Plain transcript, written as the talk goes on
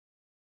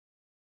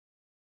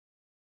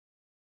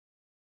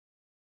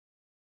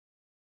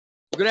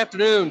good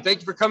afternoon. Thank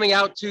you for coming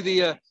out to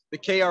the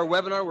KR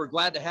webinar. We're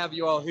glad to have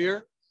you all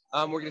here.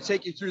 We're going to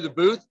take you through the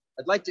booth.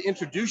 I'd like to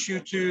introduce you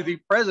to the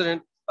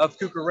president of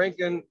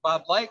Kuker-Ranken,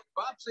 Bob Lycke.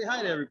 Bob, say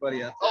hi to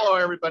everybody out there. Hello,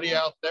 everybody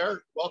out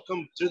there.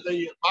 Welcome to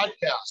the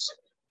podcast.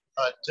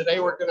 Today,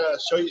 we're going to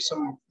show you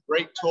some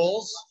great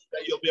tools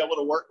that you'll be able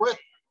to work with,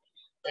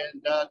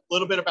 and a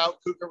little bit about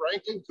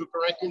Kuker-Ranken.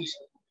 Kuker-Ranken's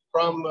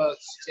from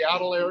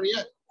Seattle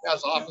area,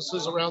 has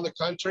offices around the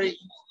country.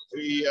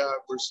 We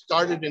were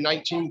started in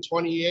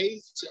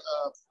 1928,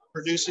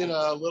 producing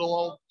a little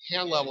old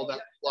hand level that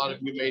a lot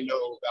of you may know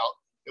about,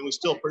 and we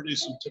still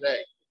produce them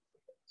today.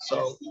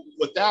 So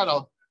with that,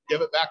 I'll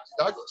give it back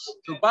to Douglas.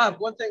 So Bob,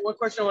 one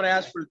question I want to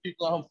ask for the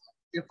people at home.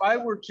 If I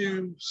were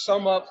to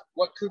sum up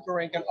what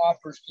Kuker-Ranken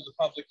offers to the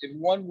public in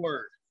one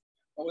word,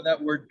 what would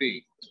that word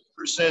be?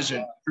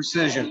 Precision.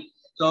 Precision.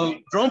 So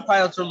drone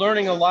pilots are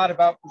learning a lot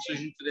about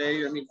precision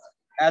today. I mean,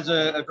 as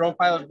a drone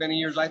pilot for many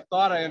years, I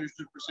thought I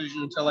understood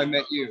precision until I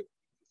met you.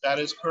 That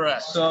is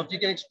correct. So if you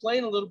can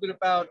explain a little bit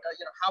about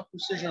how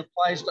precision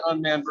applies to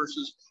unmanned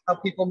versus how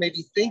people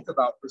maybe think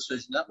about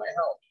precision, that might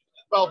help.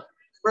 Well,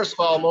 first of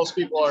all, most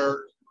people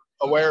are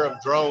aware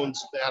of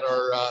drones that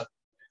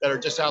are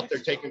just out there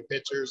taking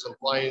pictures and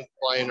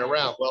flying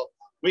around. Well,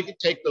 we can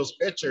take those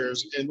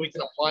pictures and we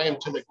can apply them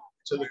to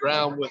the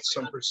ground with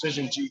some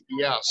precision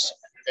GPS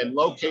and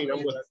locate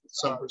them with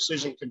some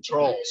precision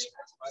controls.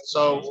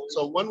 So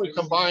when we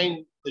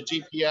combine the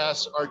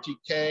GPS,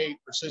 RTK,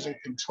 precision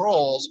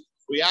controls,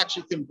 we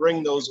actually can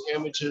bring those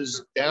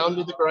images down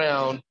to the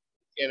ground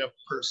in a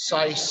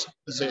precise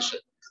position.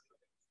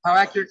 How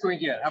accurate can we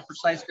get? How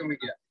precise can we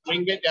get? We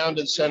can get down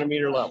to the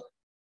centimeter level.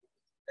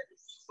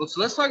 Well,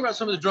 so let's talk about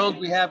some of the drones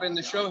we have in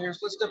the show here. So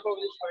let's step over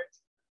this way.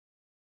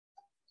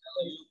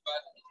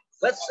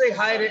 Let's say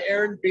hi to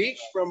Aaron Beech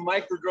from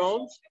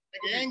Microdrones.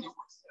 Hey, gang.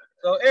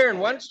 So Aaron,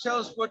 why don't you tell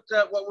us what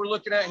we're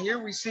looking at here?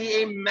 We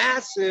see a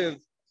massive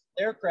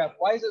aircraft.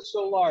 Why is it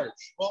so large?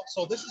 Well,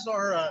 so this is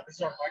our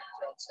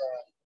Microdrones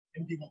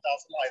MD-1000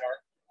 LiDAR,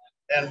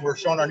 and we're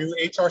showing our new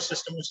HR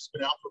system, which has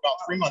been out for about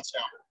 3 months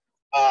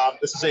now.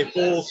 This is a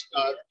full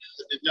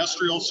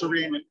industrial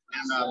surveying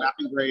and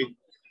mapping grade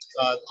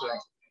drone,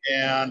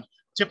 and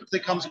typically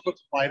comes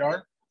equipped with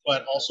LiDAR,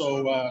 but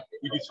also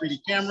we do 3D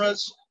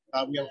cameras.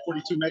 We have a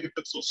 42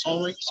 megapixel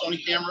Sony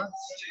camera,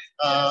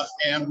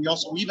 and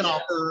we even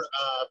offer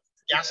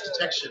gas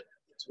detection.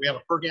 So we have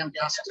a per gam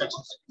gas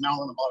detection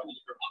mount on the bottom of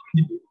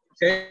the drone.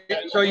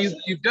 Okay, so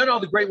you've done all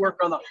the great work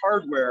on the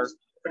hardware,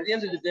 but at the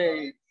end of the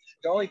day,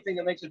 the only thing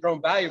that makes a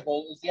drone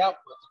valuable is the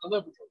output, the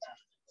deliverables.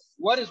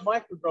 What has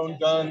Microdrone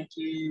done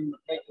to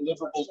make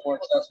deliverables more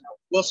accessible?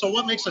 Well, so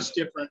what makes us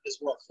different is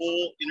we're a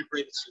full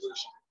integrated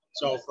solution.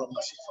 So from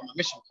the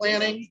mission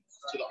planning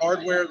to the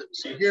hardware that we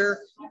see here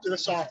to the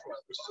software,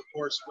 which is of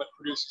course what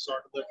produces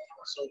our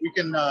deliverables. So we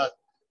can,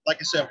 like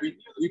I said, we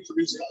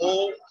produce the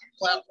whole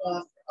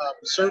platform,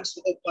 we service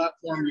the whole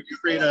platform. You can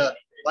create a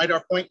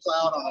LiDAR point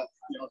cloud on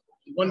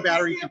one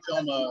battery. You can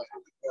film or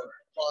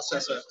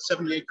process a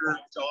 70-acre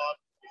job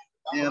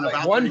in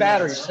about one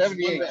battery, minutes.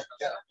 70 acres.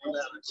 Yeah, one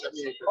battery,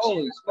 70 acres.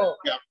 Holy smoke!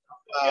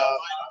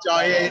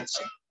 Yeah,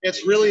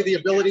 it's really the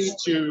ability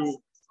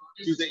to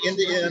do the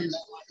end-to-end,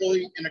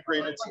 fully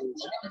integrated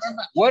solution.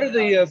 What are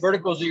the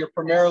verticals that you're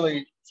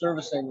primarily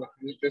servicing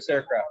with this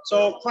aircraft?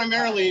 So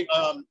primarily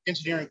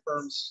engineering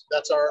firms.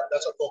 That's our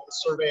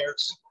focus.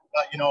 Surveyors.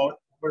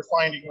 We're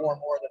finding more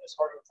and more that it's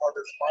harder and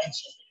harder to find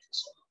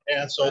surveyors.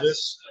 And so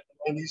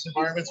in these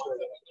environments where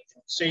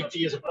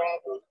safety is a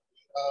problem,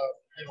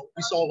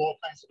 we solve all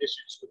kinds of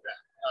issues with that.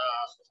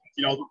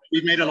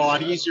 We've made it a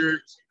lot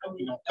easier. A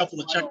couple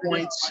of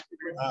checkpoints,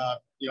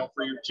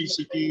 for your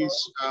TCPs,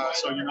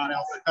 so you're not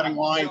out there cutting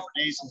line for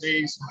days and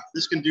days.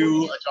 This can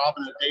do a job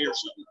in a day or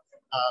so.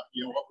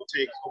 What would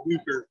take a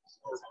week or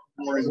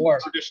more in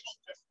traditional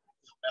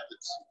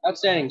methods.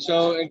 Outstanding.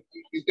 So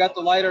you've got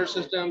the LiDAR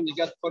system, you've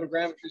got the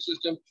photogrammetry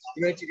system.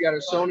 You mentioned you got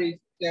a Sony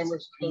camera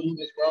system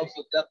as well.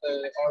 So that's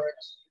the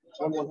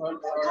RX-1100.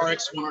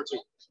 RX-102.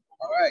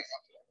 All right.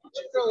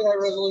 Fairly high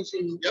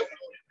resolution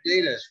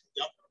data.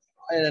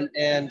 Yep.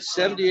 And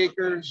 70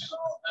 acres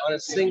on a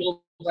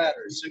single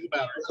battery. Single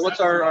battery. So what's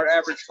our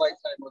average flight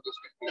time on this?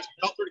 It's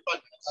about 35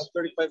 minutes. About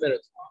 35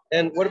 minutes.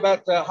 And what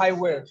about high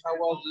wind? How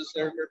well does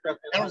this aircraft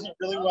handles it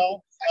really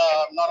well.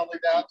 Not only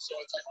that, so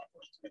it's like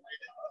 142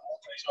 rated.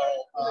 So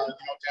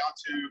down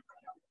to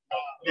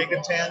big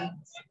and 10 to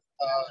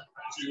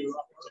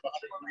upwards of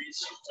 100 degrees.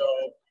 So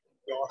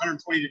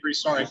 120 degrees.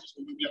 Sorry, just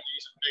moving up to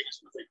East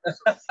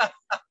Vegas.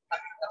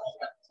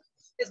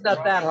 It's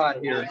not that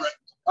hot here.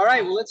 All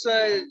right, well, let's,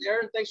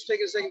 Aaron, thanks for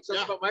taking a second to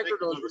talk about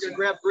Microdrones. We're going to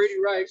grab Brady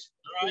Reisch.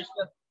 Right.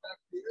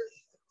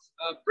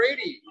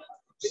 Brady.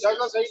 Hey,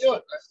 Douglas, how you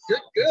doing?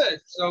 Good.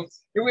 So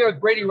here we are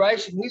with Brady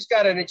Reisch, and he's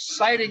got an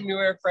exciting new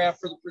aircraft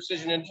for the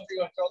precision industry.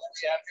 You want to tell us what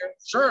we have here?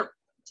 Sure.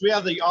 So we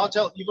have the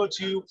Autel Evo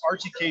 2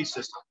 RTK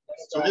system.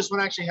 So this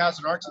one actually has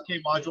an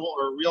RTK module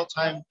or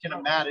real-time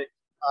kinematic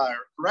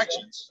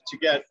corrections to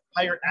get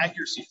higher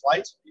accuracy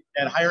flights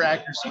and higher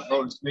accuracy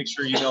modes to make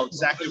sure you know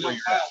exactly where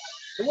you're at.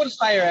 So what does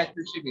higher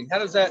accuracy mean? How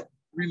does that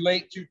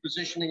relate to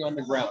positioning on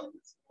the ground?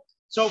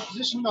 So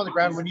positioning on the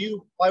ground, when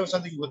you fly with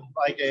something with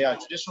like a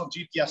traditional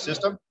GPS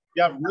system,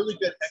 you have really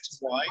good X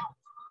and Y,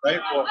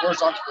 right, or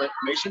horizontal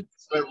information,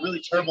 but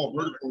really terrible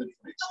vertical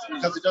information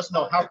because it doesn't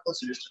know how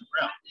close it is to the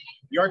ground.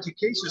 The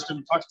RTK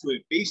system talks to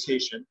a base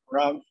station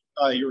around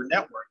your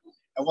network.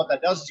 And what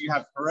that does is you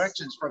have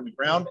corrections from the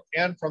ground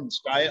and from the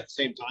sky at the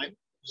same time.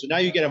 So now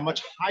you get a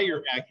much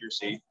higher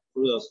accuracy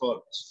for those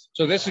photos.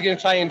 So this is going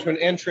to tie into an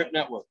N-trip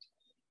network.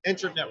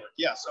 N-trip network,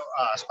 yeah. So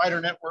spider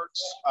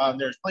networks,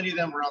 there's plenty of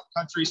them around the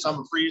country. Some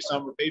are free,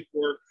 some are paid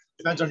for.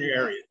 Depends on your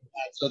area.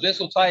 So this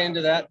will tie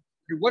into that.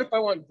 What if I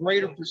want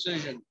greater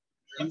precision?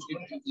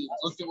 You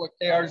looked at what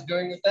KR is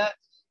doing with that?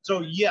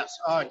 So yes,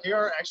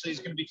 KR actually is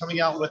going to be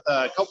coming out with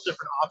a couple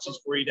different options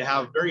for you to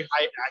have very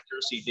high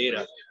accuracy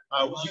data.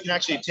 You can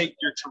actually take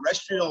your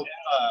terrestrial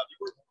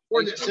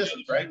coordinate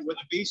systems, right, with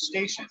a base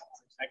station,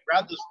 and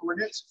grab those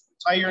coordinates,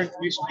 tie your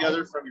information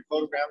together from your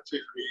photogrammetry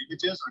or your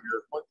images on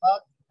your point cloud,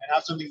 and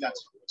have something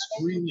that's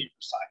extremely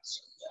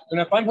precise.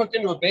 And if I'm hooked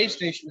into a base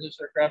station with this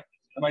aircraft,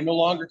 am I no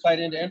longer tied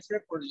into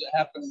N-trip, or does it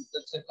happen at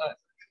the same time?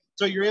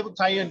 So you're able to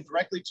tie in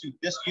directly to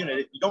this unit.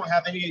 If you don't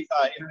have any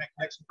internet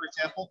connection, for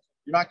example,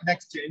 you're not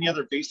connected to any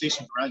other base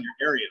stations around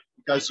your area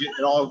because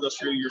it all goes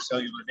through your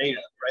cellular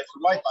data, right,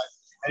 through Wi-Fi.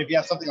 And if you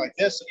have something like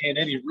this in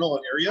any rural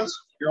areas,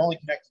 you're only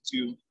connected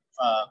to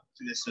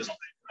this system.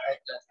 Right?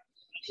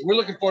 We're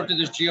looking forward to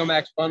this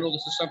GeoMax bundle.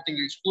 This is something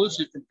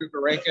exclusive from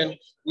Kuker-Ranken.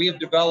 We have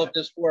developed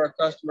this for our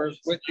customers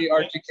with the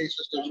RTK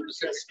system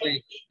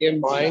specifically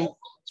in mind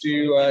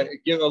to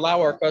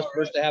allow our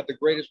customers to have the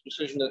greatest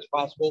precision that's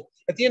possible.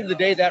 At the end of the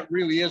day, that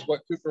really is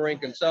what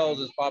Kuker-Ranken sells,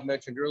 as Bob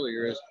mentioned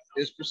earlier,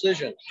 is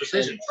precision.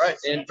 Precision, right.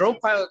 And drone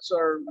pilots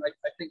are,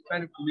 I think,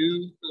 kind of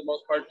new for the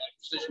most part to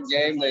the precision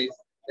game.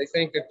 They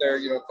think that they're,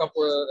 a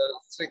couple of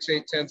 6,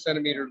 8, 10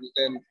 centimeters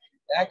within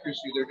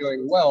accuracy, they're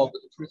doing well,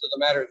 but the truth of the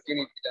matter is you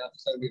need to be down to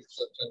centimeters.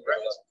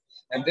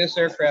 And this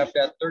aircraft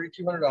at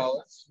 $3,200,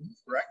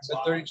 correct? At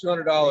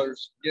 $3,200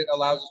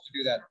 allows us to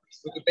do that.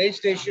 With the base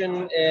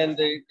station and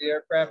the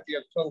aircraft, you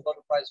have a total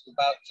bundle price of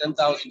about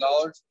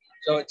 $10,000.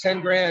 So at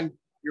 10 grand,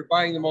 you're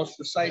buying the most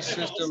precise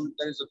system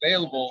that is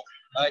available,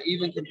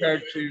 even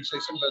compared to, say,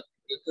 some of the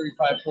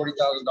 $35,000, $40,000 units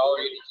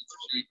you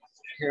see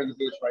here in the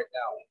booth right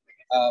now.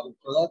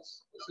 So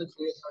that's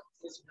essentially it.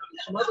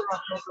 Some other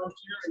drones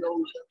here. I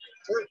know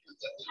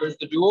there's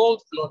the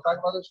Dual. You want to talk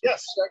about this?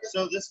 Yes.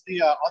 So this is the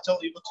Autel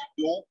Evo 2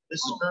 Dual. This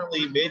is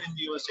currently made in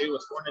the USA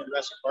with foreign and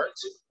domestic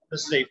parts.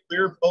 This is a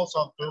clear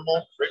pulsar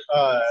thermal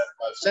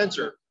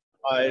sensor,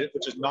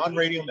 which is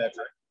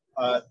non-radiometric.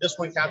 This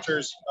one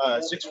captures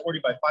 640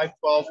 by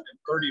 512 and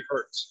 30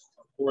 hertz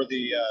for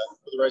the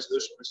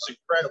resolution, which is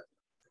incredible.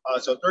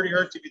 So 30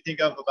 hertz, if you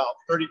think of about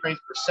 30 frames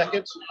per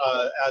second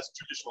as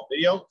traditional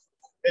video,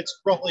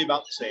 it's roughly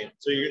about the same.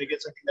 So you're going to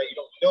get something that you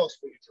don't notice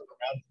when you turn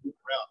around and move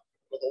around.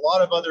 With a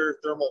lot of other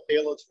thermal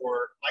payloads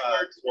for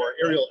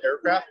aerial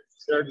aircraft,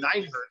 they're 9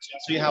 hertz.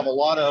 So you have a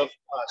lot of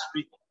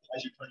streaking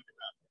as you're turning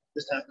around.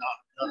 This has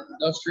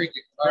no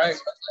streaking. All right.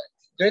 Is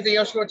there anything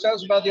else you want to tell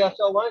us about the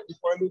Autel line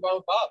before I move on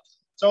with Bob?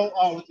 So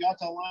with the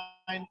Autel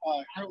line,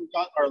 currently we've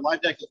got our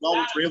live deck as well,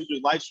 which we're able to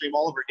live stream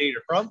all of our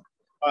data from,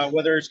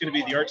 whether it's going to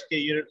be the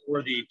RTK unit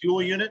or the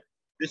dual unit.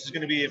 This is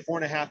going to be a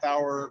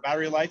 4.5-hour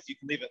battery life. You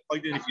can leave it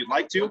plugged in if you'd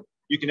like to.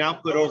 You can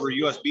output over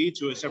USB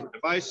to a separate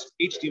device,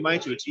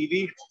 HDMI to a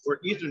TV, or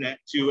Ethernet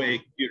to a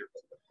computer.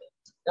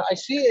 Now I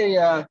see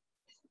as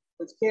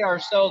KR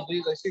sells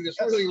these, I see this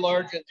really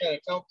large antenna.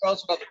 Tell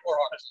us about the core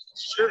harness.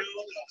 Sure.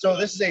 So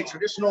this is a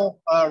traditional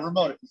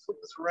remote. If you flip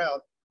this around,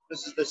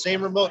 this is the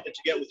same remote that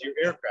you get with your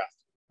aircraft.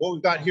 What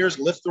we've got here is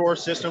a lift thrower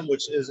system,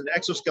 which is an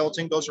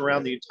exoskeleton, goes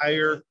around the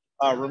entire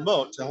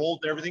remote to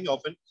hold everything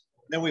open.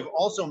 Then we've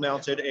also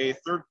mounted a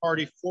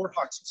third-party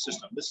Forhawk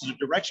system. This is a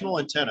directional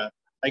antenna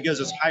that gives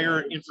us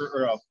higher,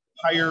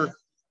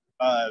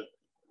 I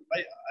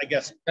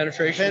guess,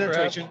 penetration.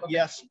 Okay.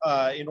 Yes,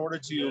 in order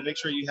to make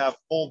sure you have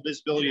full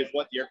visibility of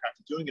what the aircraft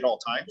is doing at all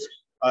times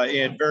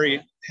in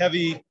very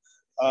heavy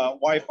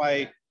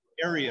Wi-Fi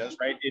areas,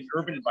 right, in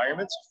urban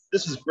environments.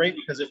 This is great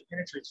because it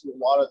penetrates through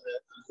a lot of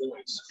the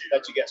noise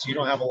that you get, so you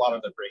don't have a lot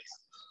of the break.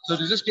 So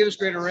does this give us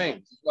greater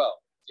range as well?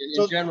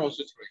 In general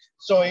situation.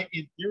 So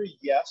in theory,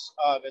 yes,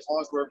 as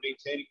long as we're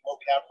maintaining what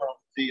we have from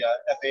the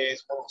FAA's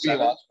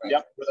 407, right?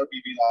 Yep, with our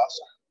BB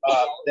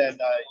loss, then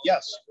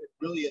yes,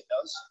 it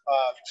does.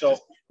 So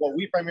what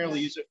we primarily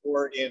use it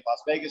for in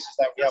Las Vegas is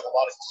that we have a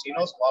lot of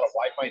casinos, a lot of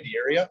Wi-Fi in the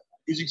area.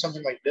 Using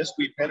something like this,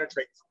 we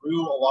penetrate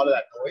through a lot of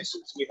that noise, so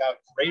we have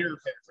greater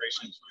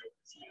penetration through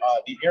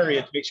the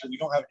area to make sure we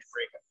don't have any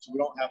breakup, so we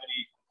don't have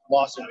any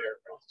loss of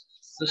aircraft.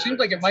 So it seems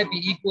like it might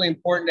be equally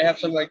important to have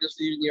something like this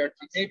to use in the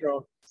RTK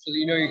drone, so that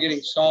you know you're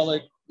getting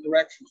solid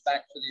directions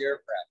back to the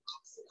aircraft.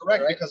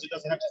 Correct, right? Because it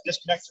doesn't have to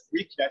disconnect and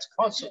reconnect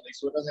constantly,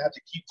 so it doesn't have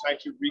to keep trying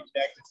to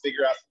reconnect and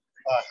figure out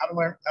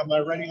am I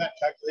running that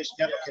calculation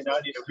yet? Okay, now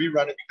I need to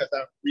rerun it because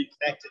I'm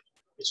reconnected.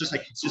 It's just a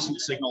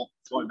consistent signal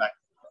going back.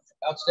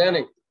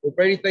 Outstanding. Well,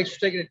 Brady, thanks for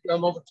taking a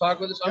moment to talk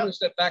with us. I'm going to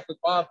step back with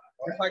Bob.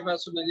 We're talking about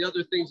some of the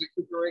other things that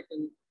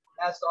Kuker-Ranken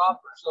has to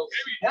offer. So,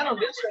 down on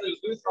this side of the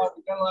booth,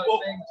 we've got a lot of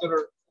things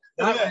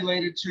not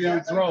related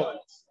to drones.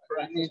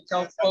 Can you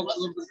tell folks a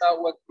little bit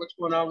about what's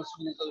going on with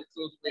some of these other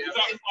tools?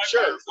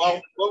 Sure.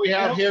 Well, what we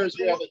have here is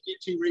we have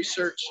a D2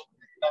 Research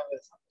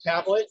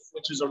tablet,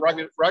 which is a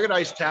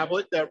ruggedized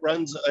tablet that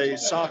runs a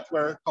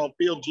software called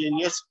Field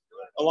Genius.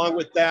 Along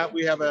with that,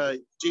 we have a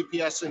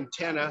GPS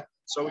antenna,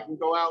 so we can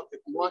go out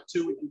if we want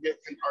to. We can get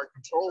our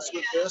controls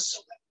with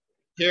this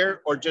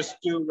here, or just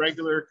do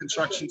regular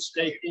construction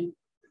staking.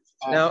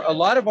 Now, a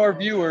lot of our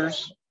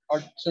viewers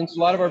since a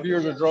lot of our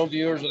viewers are drone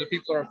viewers or the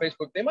people that are on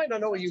Facebook, they might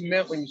not know what you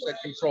meant when you said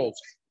controls.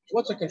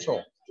 What's a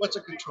control? What's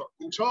a control?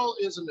 Control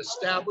is an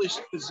established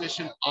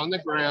position on the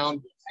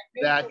ground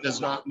that does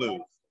not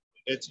move.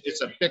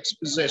 It's a fixed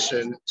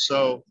position,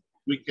 so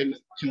we can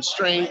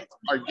constrain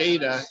our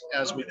data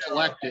as we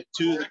collect it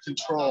to the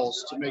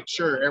controls to make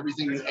sure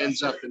everything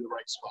ends up in the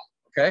right spot.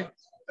 Okay.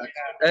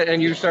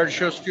 And you started to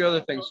show us a few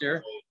other things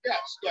here.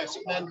 Yes.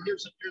 And then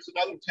here's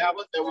another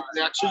tablet that we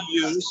can actually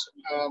use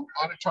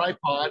on a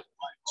tripod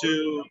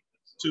to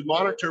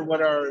monitor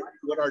what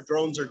our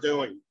drones are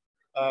doing.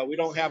 We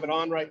don't have it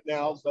on right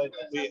now, but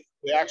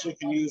we actually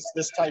can use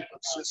this type of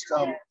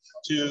system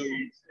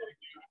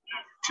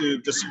to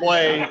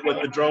display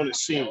what the drone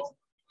is seeing.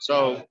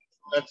 So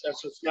that's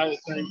just another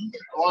thing.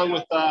 Along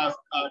with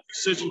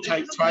precision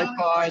type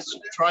tripods,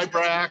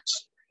 tribracks.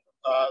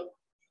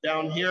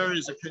 Down here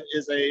is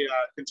a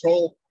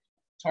control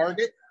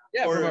target.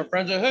 Yeah, from our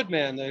friends at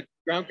Hoodman, the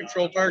ground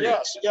control target.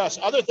 Yes.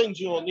 Other things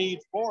you will need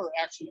for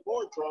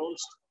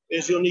drones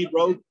is you'll need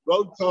road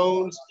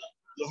cones.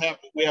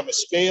 We have a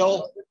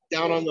scale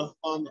down on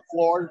the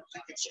floor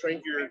to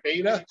constrain your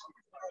data.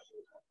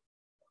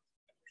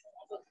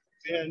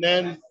 And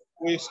then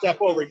we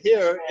step over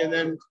here, and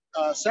then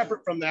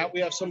separate from that, we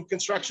have some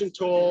construction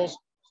tools,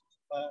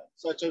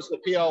 such as the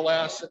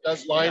PLS that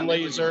does line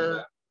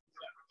laser.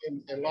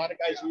 And a lot of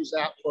guys use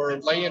that for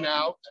laying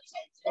out.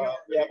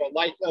 We have a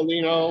Lycke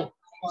Lino,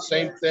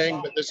 same thing,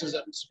 but this is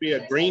to be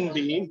a green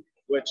beam,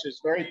 which is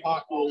very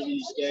popular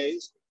these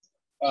days.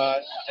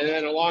 And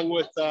then along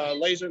with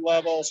laser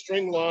level,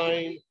 string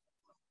line,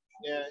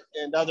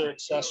 and other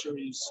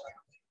accessories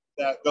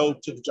that go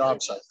to the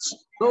job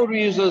sites. What would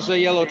we use those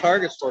yellow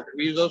targets for? Can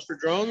we use those for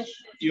drones?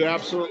 You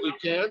absolutely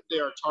can. They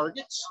are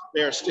targets.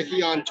 They are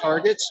sticky on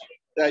targets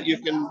that you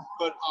can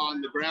put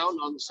on the ground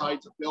on the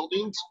sides of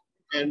buildings.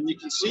 And you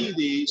can see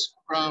these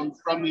from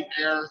the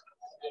air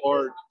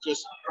or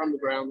just from the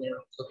ground there.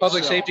 So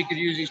public safety could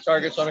use these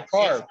targets on a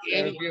car.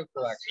 Anybody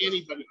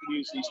can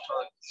use these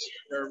targets.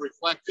 They're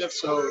reflective,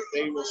 so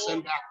they will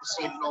send back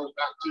the signal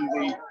back to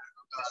the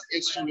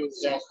instrument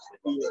that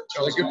you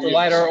so they're good for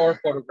LiDAR or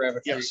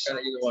photogrammetry, yes. Kind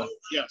of either one.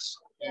 Yes,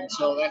 and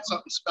so that's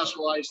something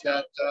specialized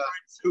that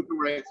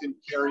Kuker-Ranken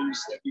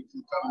carries that you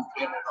can come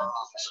in at our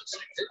offices.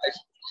 I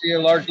see a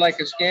large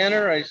Lycke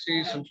scanner. I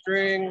see some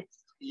string.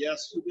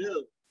 Yes, you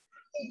do.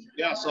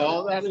 Yeah, so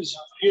all that is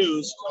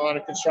used on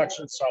a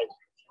construction site.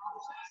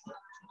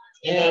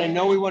 And I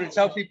know we want to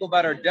tell people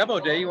about our demo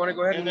day. You want to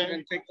go ahead and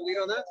take the lead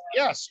on that?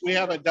 Yes, we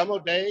have a demo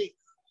day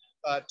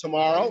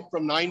tomorrow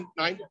from 9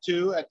 to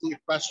 2 at the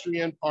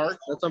Equestrian Park.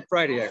 That's on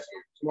Friday, actually.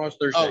 Tomorrow's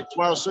Thursday. Oh,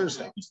 tomorrow's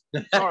Thursday.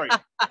 Sorry,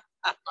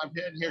 I've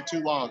been here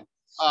too long.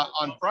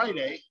 On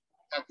Friday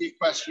at the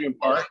Equestrian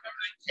Park,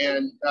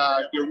 and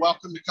you're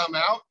welcome to come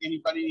out.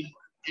 Anybody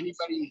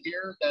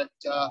here that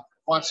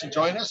wants to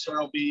join us,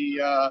 there'll be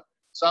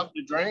something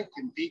to drink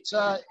and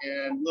pizza,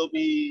 and we'll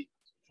be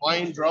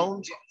flying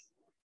drones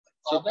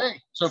all day.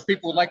 So if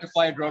people would like to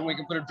fly a drone, we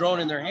can put a drone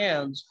in their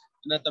hands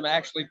and let them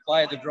actually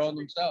fly the drone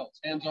themselves,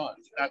 hands-on.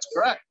 That's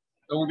correct.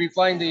 So we'll be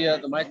flying the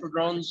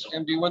Microdrones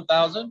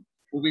MD1000.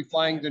 We'll be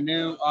flying the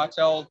new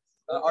Autel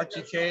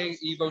RTK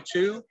Evo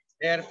 2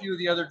 and a few of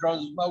the other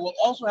drones as well. We'll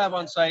also have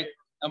on site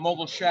a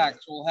mobile shack.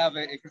 So we'll have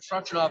a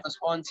construction office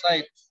on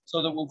site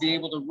so that we'll be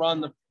able to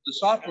run the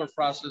software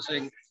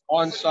processing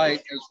on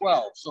site as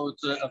well. So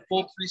it's a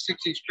full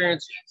 360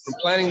 experience from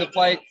planning the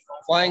flight,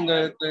 flying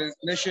the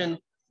mission,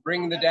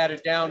 bringing the data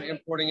down,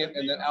 importing it,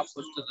 and then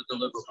outputs to the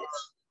deliverables.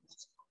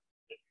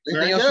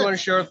 Anything else you want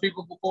to share with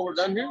people before we're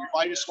done here?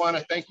 I just want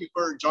to thank you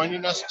for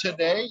joining us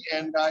today,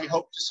 and I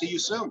hope to see you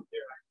soon.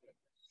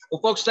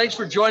 Well, folks, thanks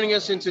for joining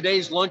us in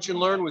today's Lunch and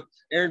Learn with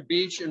Aaron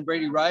Beech and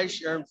Brady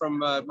Reisch, Aaron from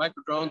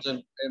Microdrones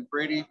and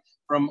Brady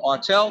from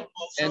Autel.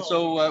 And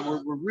so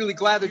we're really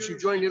glad that you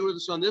joined in with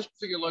us on this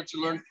particular Lunch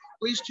and Learn.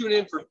 Please tune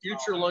in for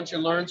future Lunch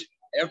and Learns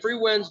every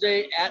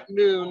Wednesday at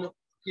noon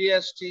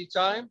PST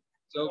time.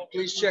 So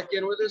please check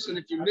in with us. And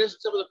if you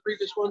missed some of the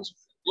previous ones,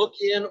 look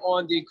in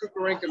on the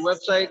Kuker-Ranken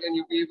website and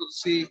you'll be able to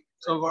see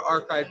some of our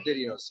archived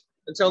videos.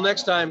 Until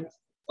next time,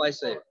 fly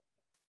safe.